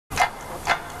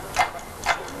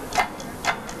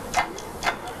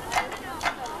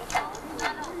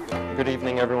good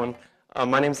evening, everyone.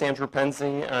 My name is Andrew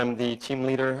Penzi. I'm the team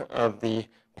leader of the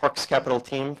Parks Capital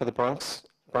team for the Bronx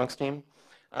team.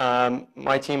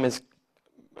 My team is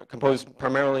composed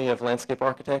primarily of landscape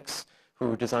architects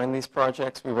who design these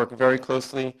projects. We work very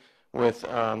closely with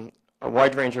a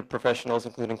wide range of professionals,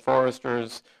 including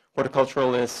foresters,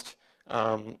 horticulturalists,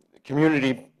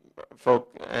 community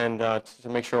folk, and to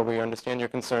make sure we understand your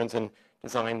concerns and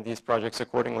design these projects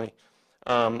accordingly.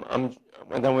 And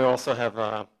then we also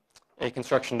have a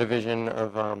construction division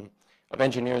of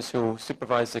engineers who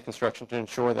supervise the construction to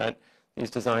ensure that these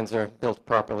designs are built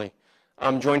properly.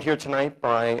 I'm joined here tonight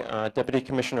by Deputy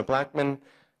Commissioner Blackman,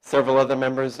 several other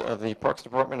members of the Parks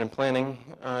Department and Planning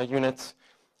units.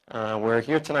 We're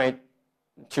here tonight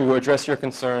to address your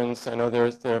concerns. I know there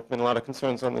have been a lot of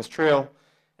concerns on this trail,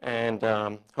 and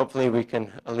hopefully we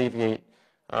can alleviate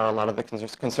a lot of the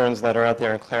concerns that are out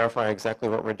there and clarify exactly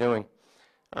what we're doing.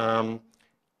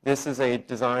 This is a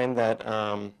design that,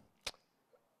 so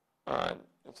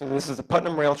this is the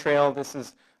Putnam Rail Trail. This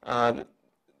is the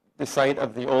site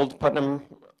of the old Putnam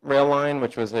Rail Line,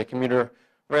 which was a commuter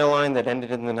rail line that ended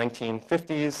in the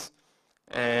 1950s.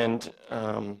 And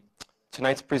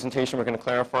tonight's presentation, we're going to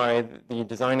clarify the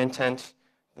design intent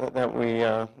that we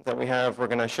have. We're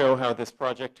going to show how this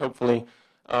project hopefully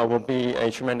will be a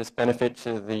tremendous benefit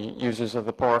to the users of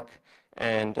the park,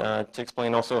 and to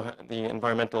explain also the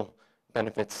environmental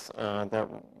benefits that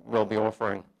we'll be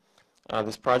offering.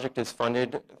 This project is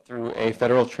funded through a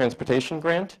federal transportation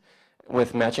grant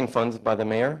with matching funds by the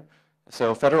mayor.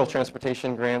 So federal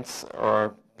transportation grants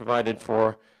are provided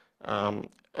for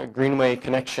a greenway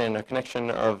connection, a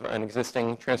connection of an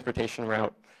existing transportation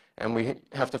route, and we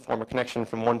have to form a connection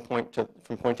from point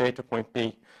A to point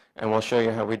B, and we'll show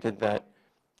you how we did that.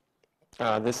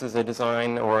 This is a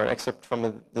design or an excerpt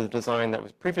from the design that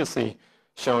was previously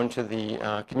shown to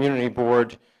the community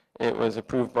board. It was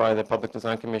approved by the Public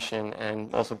Design Commission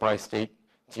and also by state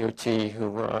DOT,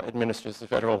 who administers the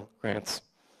federal grants.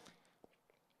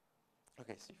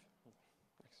 Okay, Steve.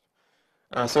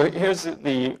 So here's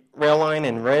the rail line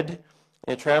in red.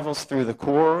 It travels through the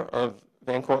core of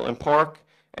Van Cortlandt Park,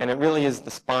 and it really is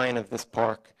the spine of this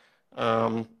park.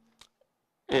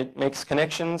 It makes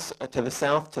connections to the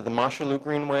south to the Marshallou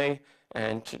Greenway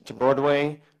and to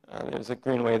Broadway. There's a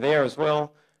greenway there as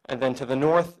well. And then to the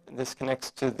north, this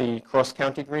connects to the Cross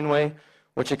County Greenway,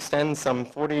 which extends some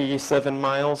 47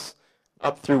 miles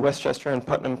up through Westchester and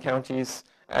Putnam counties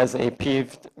as a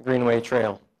paved greenway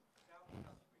trail.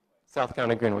 South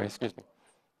County Greenway, excuse me.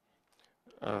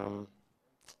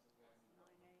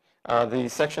 The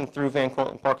section through Van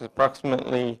Cortlandt Park is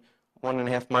approximately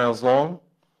 1.5 miles long.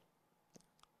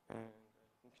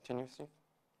 Continue, Steve.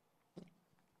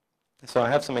 So I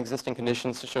have some existing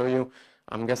conditions to show you.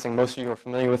 I'm guessing most of you are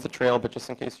familiar with the trail, but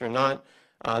just in case you're not,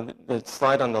 the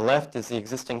slide on the left is the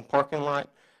existing parking lot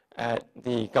at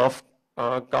the golf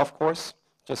course,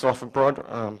 just off of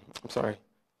Van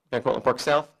Cortlandt Park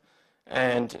South.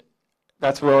 And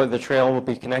that's where the trail will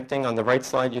be connecting. On the right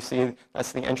side, you see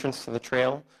that's the entrance to the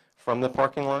trail from the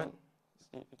parking lot.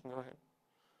 Steve, you can go ahead.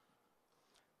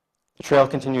 The trail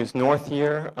continues north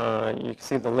here. You can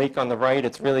see the lake on the right.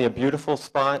 It's really a beautiful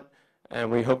spot, and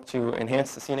we hope to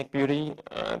enhance the scenic beauty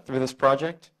through this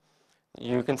project.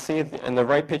 You can see in the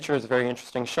right picture is a very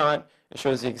interesting shot. It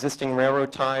shows the existing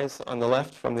railroad ties on the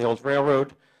left from the old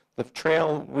railroad. The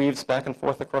trail weaves back and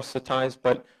forth across the ties,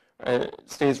 but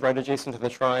stays right adjacent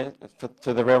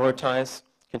to the railroad ties,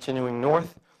 continuing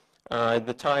north.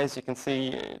 The ties, you can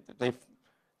see, they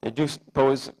do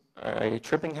pose a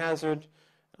tripping hazard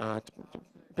to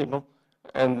people,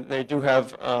 and they do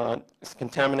have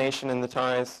contamination in the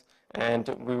ties, and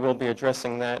we will be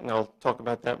addressing that, and I'll talk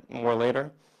about that more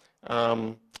later.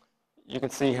 You can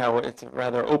see how it's a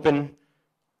rather open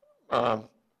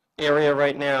area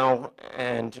right now,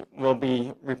 and we'll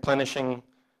be replenishing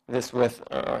this with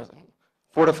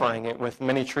fortifying it with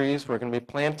many trees. We're going to be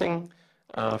planting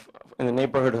in the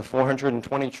neighborhood of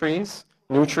 420 trees,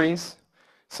 new trees.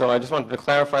 So I just wanted to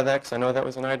clarify that because I know that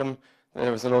was an item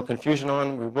there was a little confusion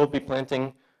on. We will be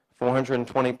planting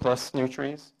 420 plus new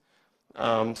trees.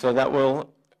 So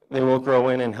they will grow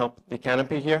in and help the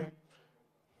canopy here.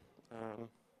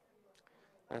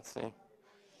 Let's see.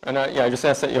 And I just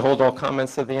ask that you hold all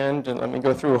comments to the end and let me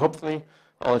go through. Hopefully,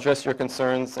 I'll address your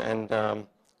concerns, and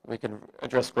we can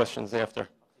address questions after.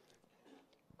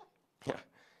 Yeah.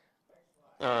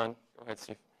 Go ahead,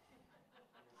 Steve.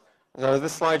 So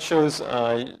this slide shows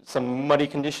some muddy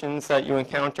conditions that you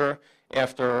encounter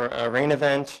after a rain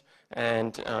event.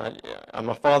 And I'm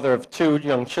a father of 2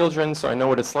 young children, so I know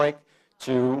what it's like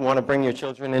to want to bring your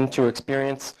children in to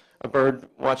experience a bird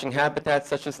watching habitat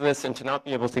such as this and to not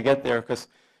be able to get there because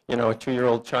a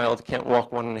 2-year-old child can't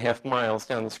walk 1.5 miles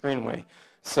down this greenway.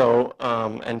 So,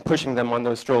 and pushing them on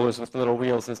those strollers with little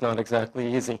wheels is not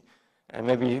exactly easy. And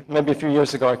maybe a few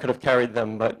years ago I could have carried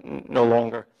them, but no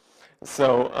longer.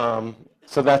 So,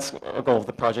 so that's a goal of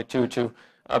the project too, to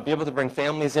be able to bring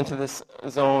families into this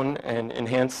zone and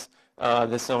enhance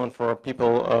this zone for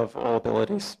people of all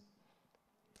abilities.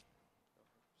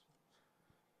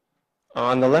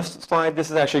 On the left slide, this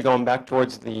is actually going back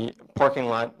towards the parking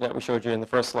lot that we showed you in the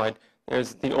first slide.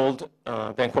 There's the old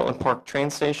Van Cortlandt Park train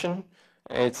station.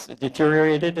 It's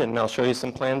deteriorated, and I'll show you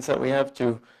some plans that we have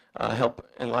to help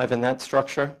enliven that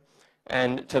structure.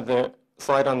 And to the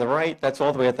slide on the right, that's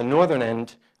all the way at the northern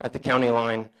end at the county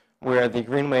line, where the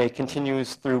greenway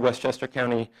continues through Westchester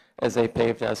County as a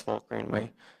paved asphalt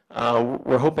greenway.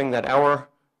 We're hoping that our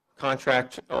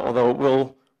contract,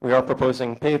 although we are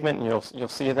proposing pavement, and you'll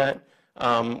see that,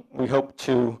 we hope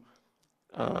to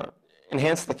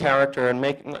enhance the character and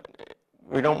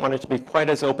we don't want it to be quite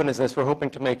as open as this. We're hoping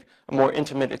to make a more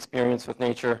intimate experience with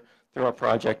nature through our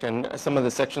project, and some of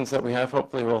the sections that we have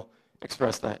hopefully will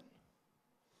express that.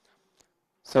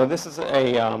 So this is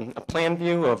a plan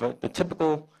view of the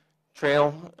typical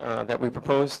trail that we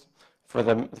proposed for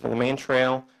the main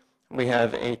trail. We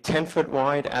have a 10-foot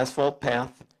wide asphalt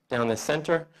path down the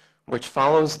center, which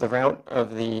follows the route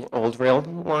of the old rail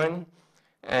line.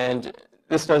 And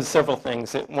this does several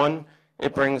things. One,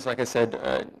 it brings, like I said,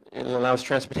 it allows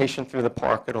transportation through the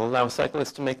park. It'll allow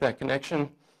cyclists to make that connection.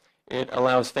 It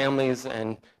allows families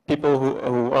and people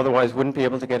who otherwise wouldn't be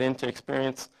able to get in to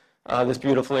experience this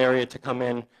beautiful area to come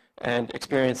in and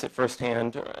experience it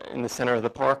firsthand in the center of the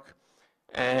park.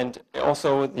 And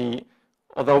also,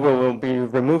 although we will be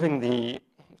removing the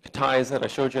ties that I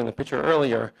showed you in the picture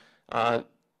earlier,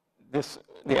 the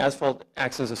asphalt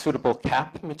acts as a suitable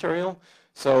cap material.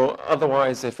 So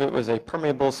otherwise, if it was a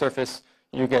permeable surface,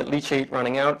 you get leachate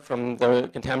running out from the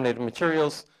contaminated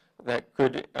materials that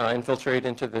could infiltrate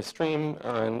into the stream,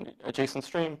 an adjacent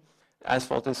stream.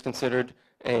 Asphalt is considered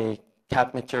a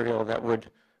cap material that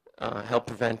would help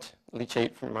prevent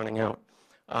leachate from running out.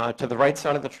 To the right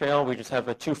side of the trail, we just have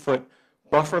a 2-foot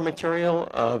buffer material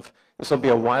this will be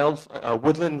a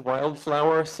woodland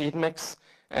wildflower seed mix.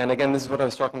 And again, this is what I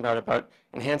was talking about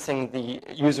enhancing the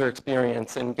user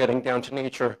experience and getting down to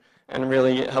nature and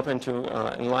really helping to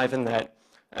enliven that.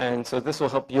 And so this will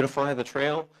help beautify the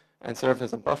trail and serve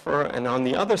as a buffer. And on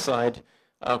the other side,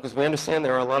 because we understand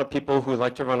there are a lot of people who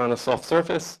like to run on a soft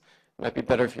surface, it might be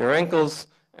better for your ankles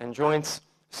and joints.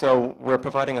 So we're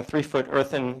providing a 3-foot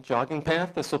earthen jogging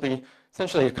path. This will be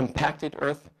essentially a compacted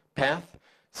earth path.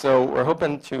 So we're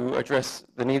hoping to address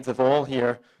the needs of all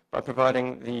here by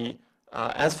providing the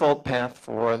asphalt path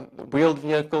for the wheeled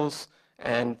vehicles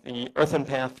and the earthen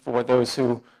path for those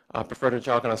who prefer to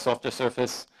jog on a softer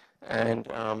surface. And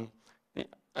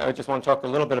I just want to talk a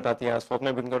little bit about the asphalt.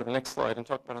 Maybe we can go to the next slide and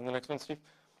talk about it on the next one, Steve.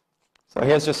 So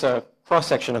here's just a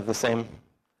cross-section of the same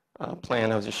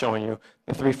plan I was just showing you.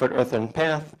 The 3-foot earthen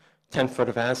path, 10 foot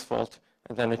of asphalt,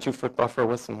 and then a 2-foot buffer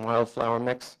with some wildflower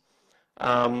mix.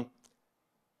 Let's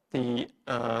see.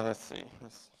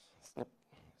 Let's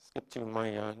skip to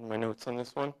my notes on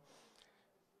this one.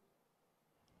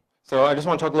 So I just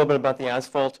want to talk a little bit about the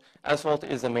asphalt. Asphalt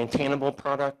is a maintainable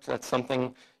product. That's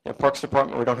something, Parks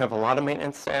Department, we don't have a lot of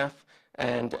maintenance staff,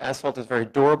 and asphalt is very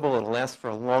durable. It'll last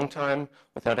for a long time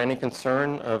without any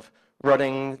concern of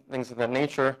rutting, things of that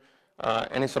nature.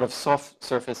 Any sort of soft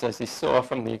surface, as you saw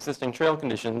from the existing trail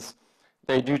conditions,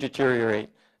 they do deteriorate.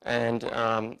 And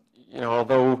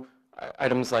although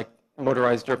items like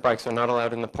motorized dirt bikes are not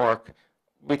allowed in the park,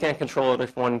 we can't control it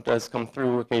if one does come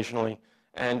through occasionally.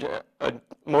 And a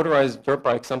motorized dirt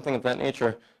bike, something of that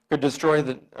nature, could destroy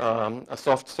a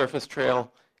soft surface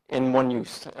trail in one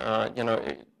use.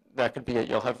 That could be it.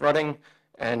 You'll have rutting,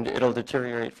 and it'll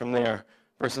deteriorate from there.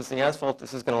 Versus the asphalt,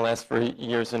 this is going to last for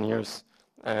years and years,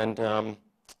 and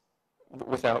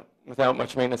without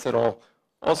much maintenance at all.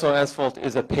 Also, asphalt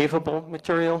is a pavable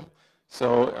material,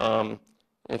 so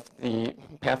if the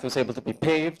path was able to be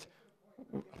paved,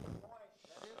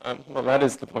 well, that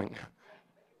is the point.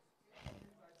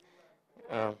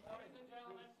 Ladies and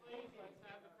gentlemen, please, let's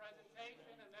have the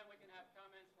presentation, and then we can have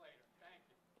comments later. Thank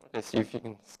you. Okay, see if you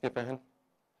can skip ahead.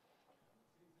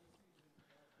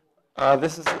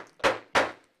 This is.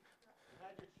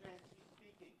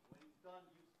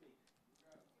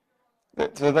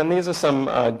 So then these are some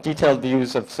detailed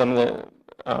views of some of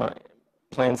the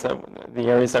plans the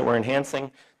areas that we're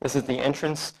enhancing. This is the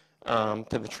entrance to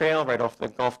the trail right off the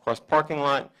golf course parking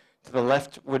lot. To the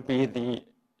left would be the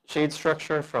shade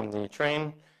structure from the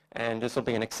train, and this will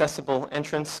be an accessible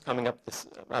entrance coming up this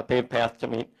paved path to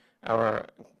meet our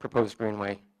proposed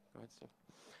greenway.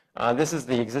 This is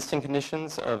the existing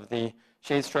conditions of the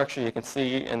shade structure. You can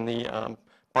see in the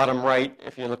bottom right,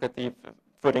 if you look at the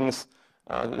footings,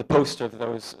 the posts of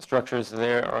those structures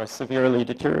there are severely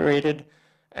deteriorated,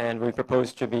 and we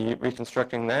propose to be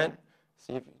reconstructing that.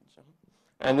 See if you jump.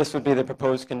 And this would be the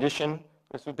proposed condition.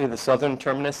 This would be the southern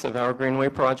terminus of our Greenway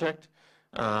project.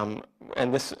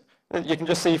 And this, you can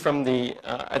just see from the,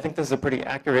 I think this is a pretty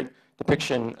accurate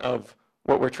depiction of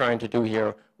what we're trying to do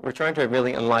here. We're trying to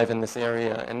really enliven this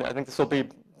area, and I think this will be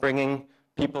bringing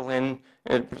people in.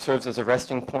 It serves as a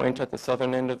resting point at the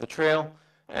southern end of the trail,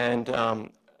 and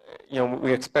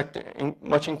we expect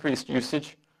much increased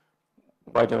usage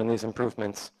by doing these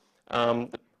improvements. The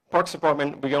Parks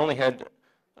Department, we only had,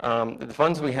 the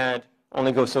funds we had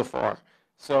only go so far.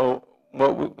 So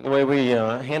the way we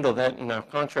handle that in our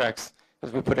contracts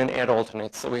is we put in ad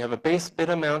alternates. So we have a base bid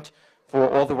amount for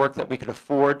all the work that we could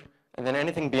afford, and then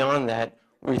anything beyond that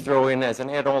we throw in as an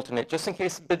ad alternate. Just in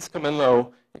case bids come in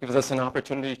low, it gives us an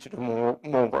opportunity to do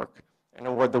more work and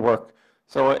award the work.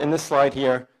 So in this slide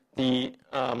here, the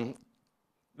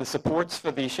supports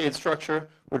for the shade structure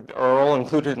are all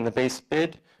included in the base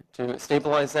bid to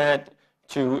stabilize that,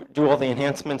 to do all the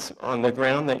enhancements on the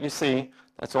ground that you see.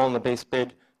 That's all in the base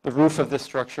bid. The roof of this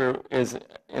structure is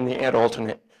in the ad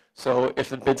alternate. So if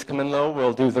the bids come in low,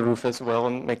 we'll do the roof as well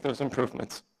and make those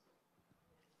improvements.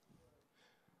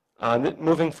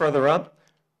 Moving further up,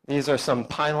 these are some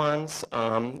pylons.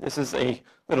 This is a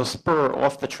little spur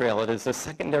off the trail. It is a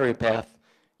secondary path.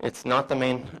 It's not the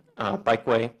main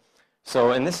bikeway.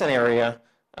 So in this area,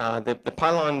 the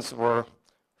pylons were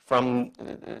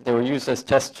they were used as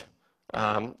test.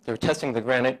 They were testing the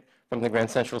granite from the Grand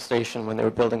Central Station when they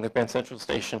were building the Grand Central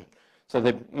Station. So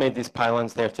they made these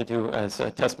pylons there to do as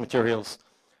test materials.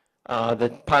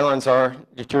 The pylons are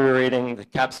deteriorating, the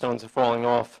capstones are falling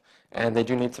off, and they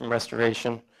do need some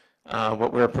restoration.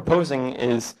 What we're proposing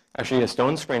is actually a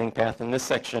stone screening path in this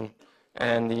section,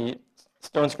 and the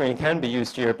stone screening can be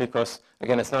used here because,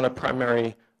 again, it's not a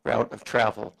primary route of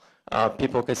travel.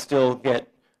 People could still get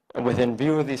within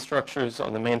view of these structures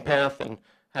on the main path and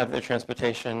have their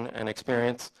transportation and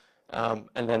experience,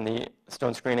 and then the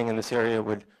stone screening in this area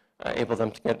would enable them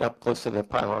to get up close to the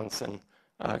pylons and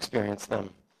experience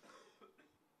them.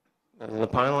 Those are the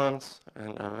pylons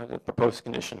and the proposed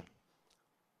condition.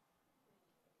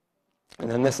 And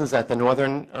then this is at the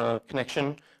northern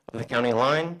connection of the county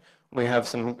line. We have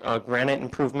some granite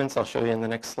improvements I'll show you in the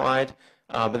next slide,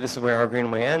 but this is where our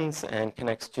greenway ends and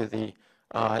connects to the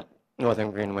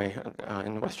northern greenway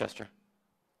in Westchester.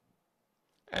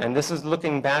 And this is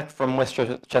looking back from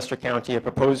Westchester County, a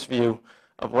proposed view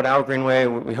of what our greenway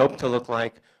we hope to look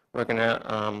like. We're going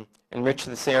to enrich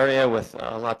this area with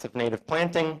lots of native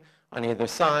planting on either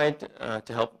side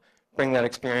to help bring that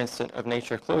experience of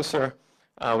nature closer.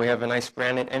 We have a nice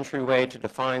granite entryway to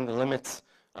define the limits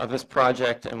of this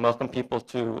project and welcome people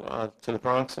to the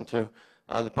Bronx and to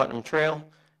the Putnam Trail.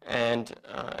 And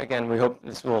again, we hope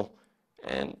this will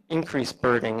increase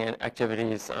birding and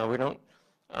activities.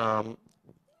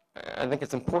 I think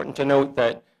it's important to note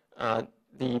that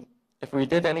if we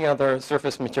did any other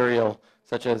surface material,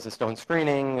 such as a stone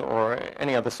screening or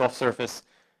any other soft surface,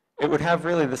 it would have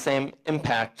really the same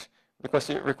impact because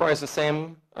it requires the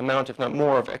same amount, if not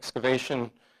more, of excavation.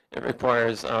 It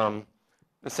requires the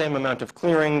same amount of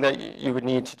clearing that you would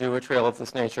need to do a trail of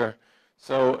this nature.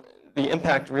 So the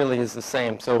impact really is the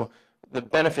same. So the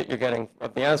benefit you're getting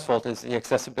of the asphalt is the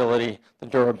accessibility, the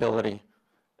durability,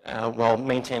 while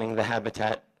maintaining the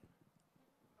habitat.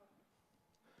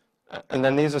 And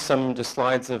then these are some just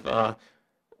slides of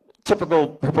typical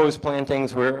proposed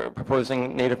plantings. We're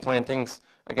proposing native plantings,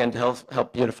 again, to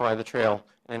help beautify the trail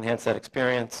and enhance that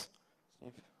experience.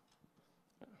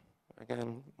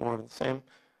 Again, more of the same.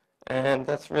 And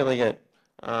that's really it.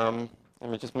 Let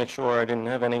me just make sure I didn't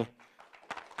have any.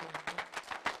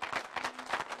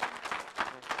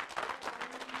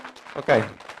 Okay.